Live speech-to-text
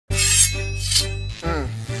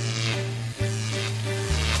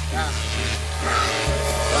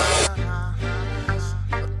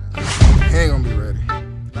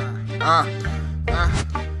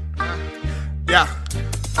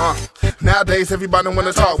Nowadays everybody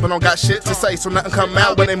wanna talk but don't got shit to say, so nothing come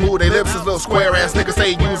out when they move their lips. As little square ass niggas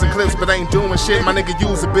say using clips but ain't doing shit. My nigga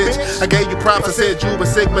use a bitch. I gave you props, I said you was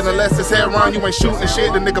sick, but unless it's hair on, you ain't shooting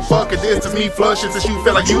shit. The nigga fucking this to me flushes since you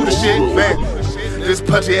feel like you the shit, man. This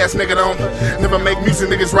pudgy ass nigga don't never make music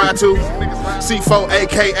niggas ride to. C4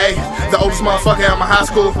 aka the oldest motherfucker out of my high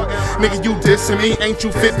school. Nigga, you dissing me, ain't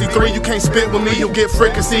you 53? You can't spit with me, you'll get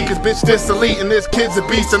fricassee. Cause bitch this elite and this kid's a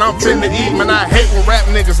beast and I'm finna eat. Man, I hate when rap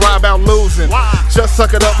niggas lie about losing. Just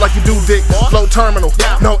suck it up like you do dick. Flow terminal,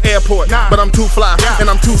 no airport, but I'm too fly and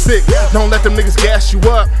I'm too sick. Don't let them niggas gas you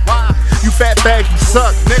up. You fat bag, you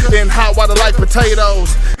suck. Then hot water like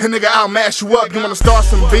potatoes. And nigga, I'll mash you up. You wanna start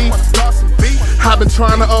some beef? I've been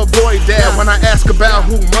trying to avoid that when I ask about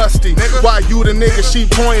who musty. Why you the nigga she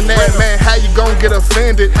pointing at? Man, how you gon' get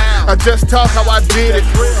offended? I just talk how I did it,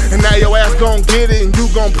 and now your ass gon' get it, and you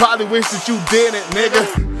gon' probably wish that you didn't,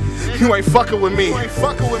 nigga. You ain't fucking with me,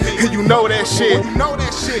 and you know that shit.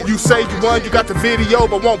 You say you won, you got the video,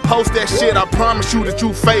 but won't post that shit. I promise you that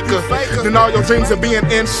you faker. Then all your dreams are being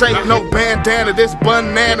in shape. No bandana, this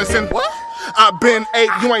bananas and what? I've been 8,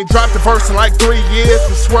 you ain't dropped a verse in like 3 years.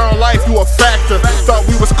 You swear on life you a factor. Thought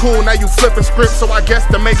we was cool, now you flipping scripts, so I guess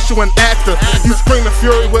that makes you an actor. You screaming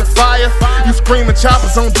fury with fire, you screaming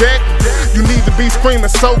choppers on deck. You need to be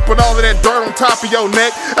screaming soap with all of that dirt on top of your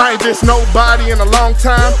neck. I ain't just nobody in a long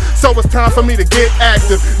time, so it's time for me to get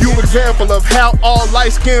active. You example of how all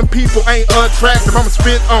light-skinned people ain't attractive. I'ma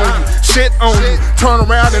spit on you, shit on you, turn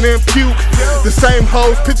around and then puke. The same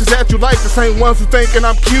hoes, pictures that you like, the same ones who thinking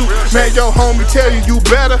I'm cute. Man, yo homie tell you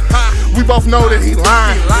better, we both know that he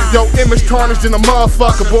lying. Yo image tarnished in a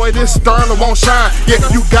motherfucker, boy this Sterling won't shine. Yeah,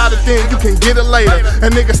 you got it then, you can get it later.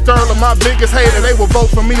 And nigga Sterling my biggest hater, they will vote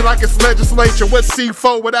for me like it's legislature. What's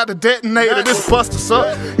C4 without a detonator? This busters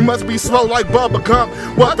up, you must be slow like Bubba Gump.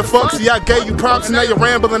 What the fuck, see I gave you props and now you're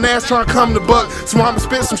rambling ass trying to come to buck. So I'ma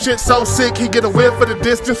spit some shit so sick, he get a whiff for the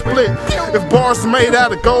distance split. If bars are made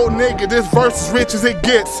out of gold, nigga, this verse as rich as it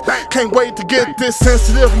gets. Can't wait to get this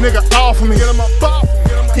sensitive nigga off me.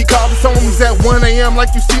 He called his homies at 1 AM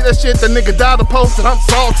like you see that shit, that nigga died of posted, I'm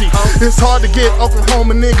salty. It's hard to get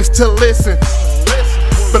Oklahoma niggas to listen,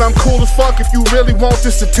 but I'm cool as fuck if you really want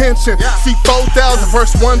this attention. See 4,000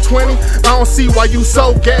 verse 120, I don't see why you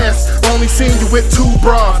so gas. Only seen you with 2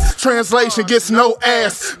 bras, translation gets no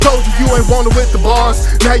ass. Told you you ain't wanted with the bars,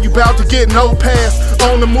 now you bout to get no pass.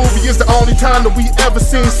 On the movie is the only time that we ever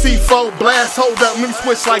seen C4 blast. Hold up, let me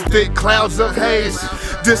switch like thick clouds of haze.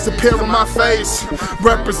 Disappear in my face,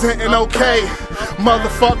 representing okay.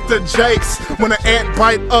 Motherfuck the Jakes. When an ant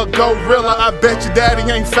bite a gorilla, I bet your daddy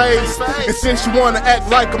ain't phased. And since you wanna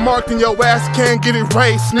act like a mark, then your ass can't get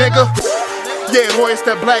erased, nigga. Yeah, boy, it's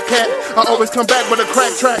that black cat. I always come back with a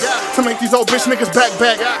crack track to make these old bitch niggas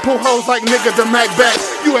back. Pull hoes like nigga the Mac back.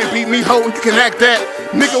 You ain't beat me, ho, and you can act that.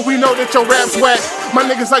 Nigga, we know that your rap's whack. My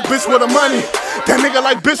niggas like bitch with the money. That nigga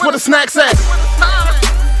like bitch with the snacks at.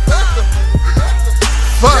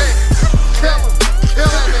 Fuck.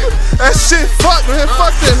 That shit, fuck, man.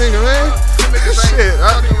 Fuck that nigga, man. Shit,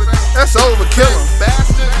 that's over. Kill him.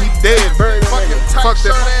 He dead, buried. Fuck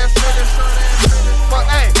that.